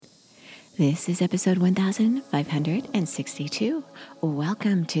This is episode 1562.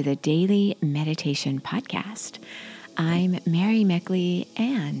 Welcome to the Daily Meditation Podcast. I'm Mary Meckley,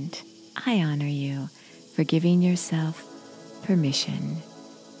 and I honor you for giving yourself permission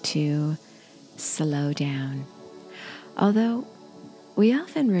to slow down. Although we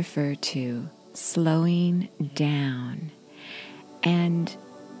often refer to slowing down, and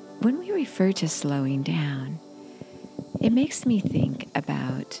when we refer to slowing down, it makes me think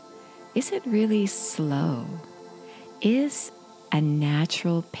about, is it really slow? Is a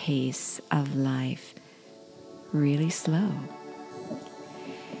natural pace of life really slow?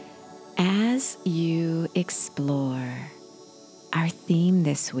 As you explore our theme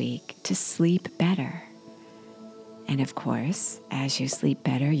this week, to sleep better, and of course, as you sleep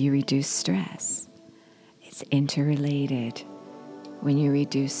better, you reduce stress. It's interrelated. When you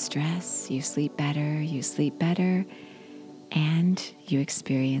reduce stress, you sleep better, and you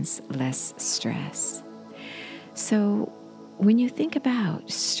experience less stress. So when you think about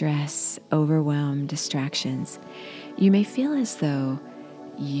stress, overwhelm, distractions, you may feel as though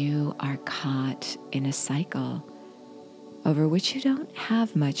you are caught in a cycle over which you don't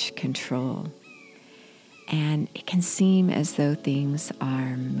have much control. And it can seem as though things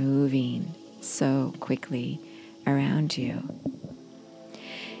are moving so quickly around you.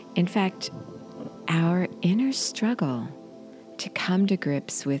 In fact, our inner struggle to come to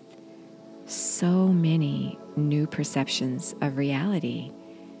grips with so many new perceptions of reality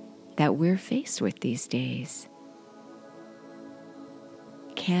that we're faced with these days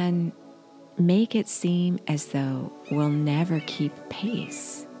can make it seem as though we'll never keep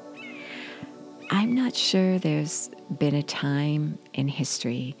pace. I'm not sure there's been a time in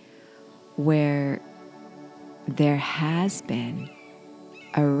history where there has been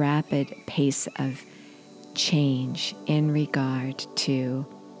a rapid pace of change in regard to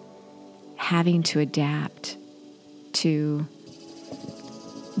having to adapt to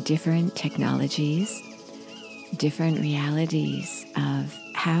different technologies, different realities of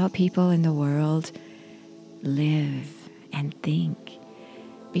how people in the world live and think.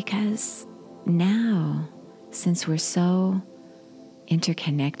 Because now, since we're so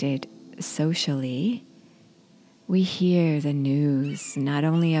interconnected socially, we hear the news not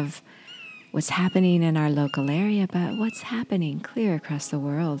only of what's happening in our local area, but what's happening clear across the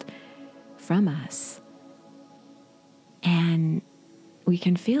world from us. And we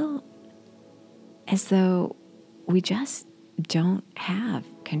can feel as though we just don't have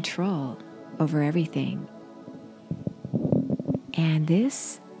control over everything. And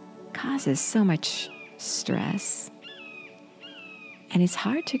this causes so much stress. And it's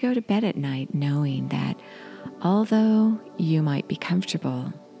hard to go to bed at night knowing that although you might be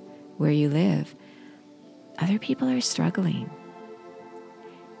comfortable where you live, other people are struggling.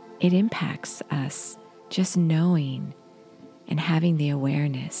 It impacts us just knowing and having the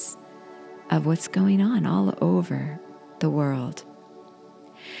awareness of what's going on all over the world.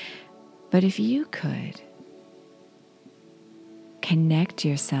 But if you could connect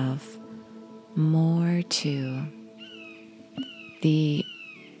yourself more to the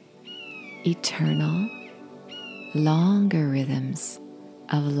eternal, longer rhythms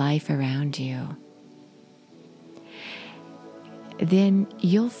of life around you, then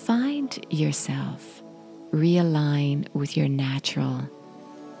you'll find yourself realign with your natural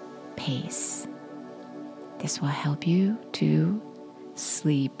pace. This will help you to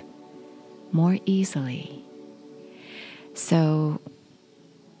sleep more easily. So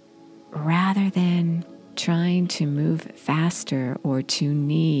rather than trying to move faster or to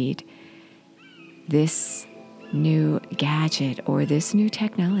need this new gadget or this new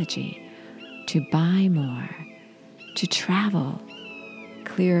technology, to buy more, to travel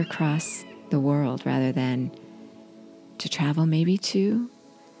clear across the world rather than to travel maybe to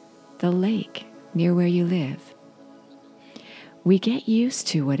the lake near where you live. We get used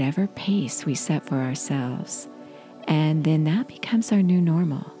to whatever pace we set for ourselves, and then that becomes our new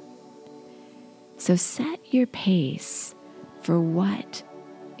normal. So set your pace for what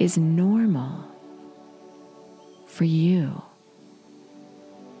is normal for you.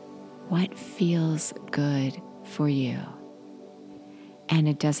 What feels good for you. And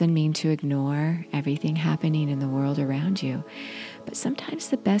it doesn't mean to ignore everything happening in the world around you, but sometimes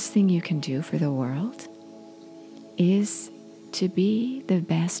the best thing you can do for the world is to be the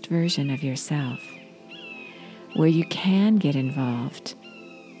best version of yourself. Where you can get involved,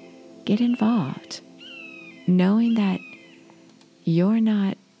 knowing that you're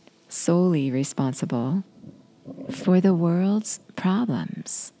not solely responsible for the world's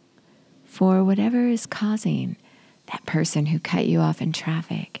problems, for whatever is causing that person who cut you off in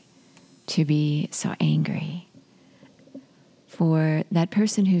traffic to be so angry, for that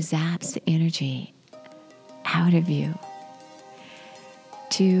person who zaps the energy out of you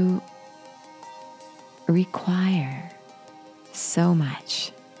to require so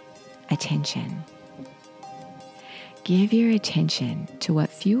much attention. Give your attention to what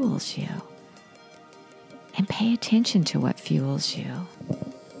fuels you and pay attention to what fuels you.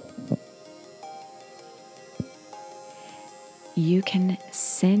 You can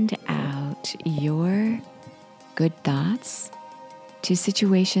send out your good thoughts to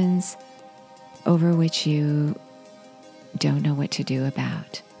situations over which you don't know what to do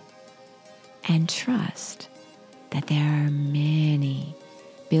about. And trust that there are many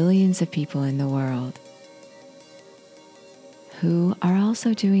billions of people in the world who are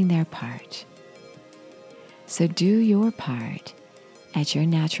also doing their part. So do your part at your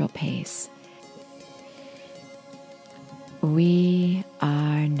natural pace. We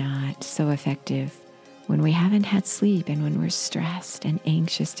are not so effective when we haven't had sleep and when we're stressed and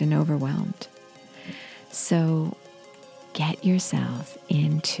anxious and overwhelmed. So get yourself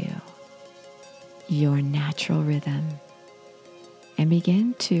into your natural rhythm and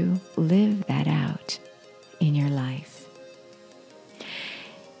begin to live that out in your life.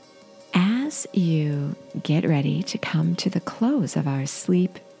 As you get ready to come to the close of our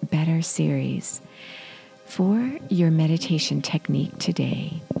Sleep Better series, for your meditation technique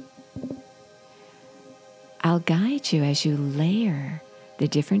today, I'll guide you as you layer the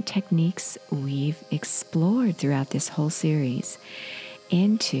different techniques we've explored throughout this whole series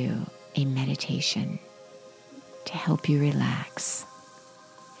into a meditation to help you relax.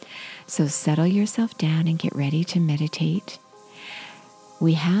 So settle yourself down and get ready to meditate.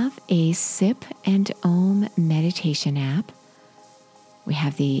 We have a Sip and Om meditation app. We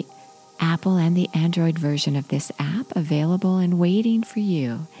have the Apple and the Android version of this app available and waiting for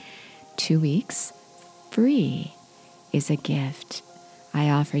you. 2 weeks free is a gift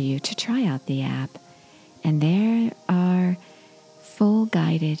I offer you to try out the app. And there are full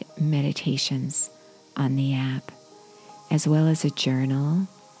guided meditations on the app, as well as a journal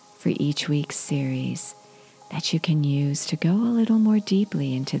for each week's series that you can use to go a little more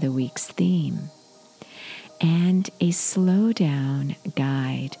deeply into the week's theme, and a slow down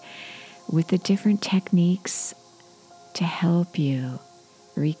guide with the different techniques to help you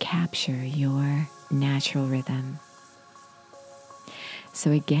recapture your natural rhythm.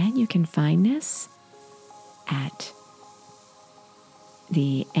 So again, you can find this at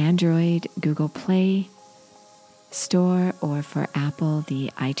the Android Google Play Store, or for Apple,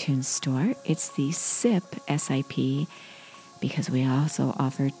 the iTunes Store. It's the SIP, S-I-P, because we also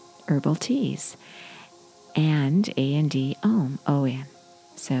offer herbal teas, and A&D Om, O-M.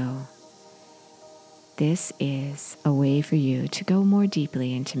 So this is a way for you to go more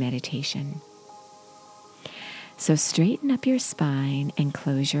deeply into meditation. So straighten up your spine and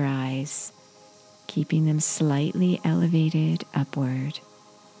close your eyes, keeping them slightly elevated upward.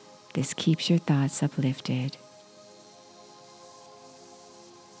 This keeps your thoughts uplifted.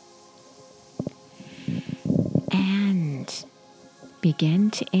 And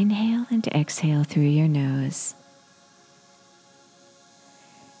begin to inhale and exhale through your nose.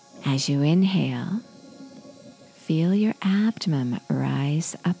 As you inhale, feel your abdomen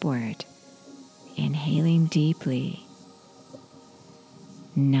rise upward, inhaling deeply,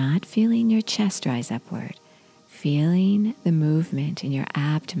 not feeling your chest rise upward, feeling the movement in your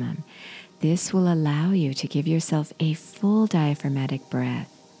abdomen. This will allow you to give yourself a full diaphragmatic breath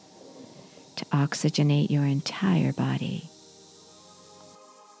to oxygenate your entire body.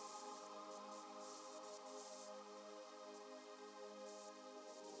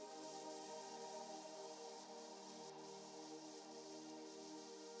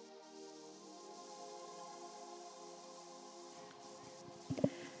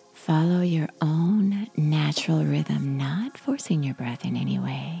 Follow your own natural rhythm, not forcing your breath in any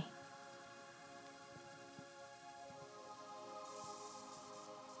way.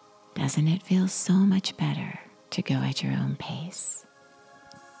 Doesn't it feel so much better to go at your own pace?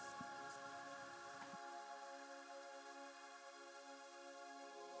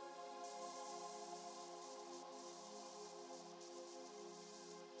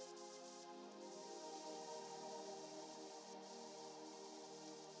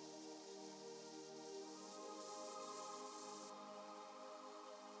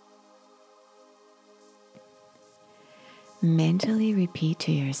 Mentally repeat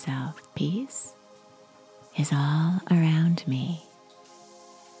to yourself, peace is all around me.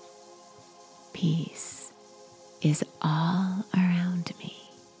 Peace is all around me.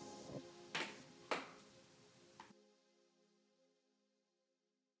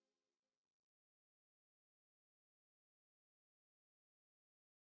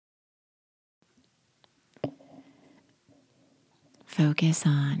 focus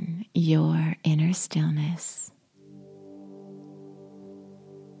on your inner stillness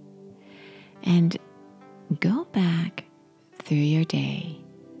and go back through your day,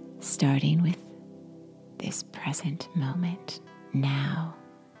 starting with this present moment now.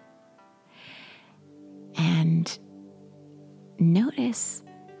 And notice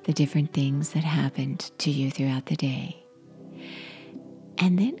the different things that happened to you throughout the day.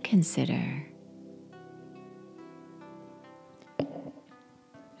 And then consider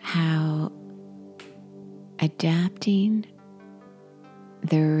how adapting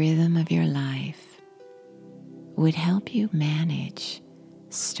the rhythm of your life would help you manage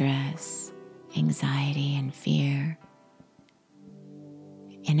stress, anxiety, and fear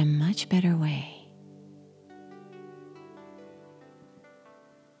in a much better way.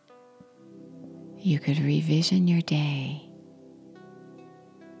 You could revision your day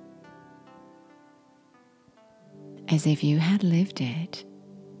as if you had lived it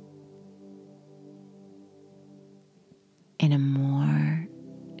in a more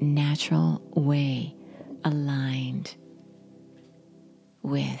natural way, aligned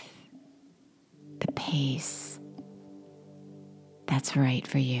with the pace that's right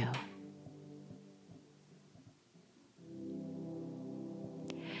for you.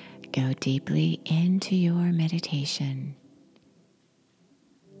 Go deeply into your meditation.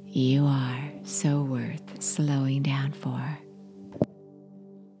 You are so worth slowing down for.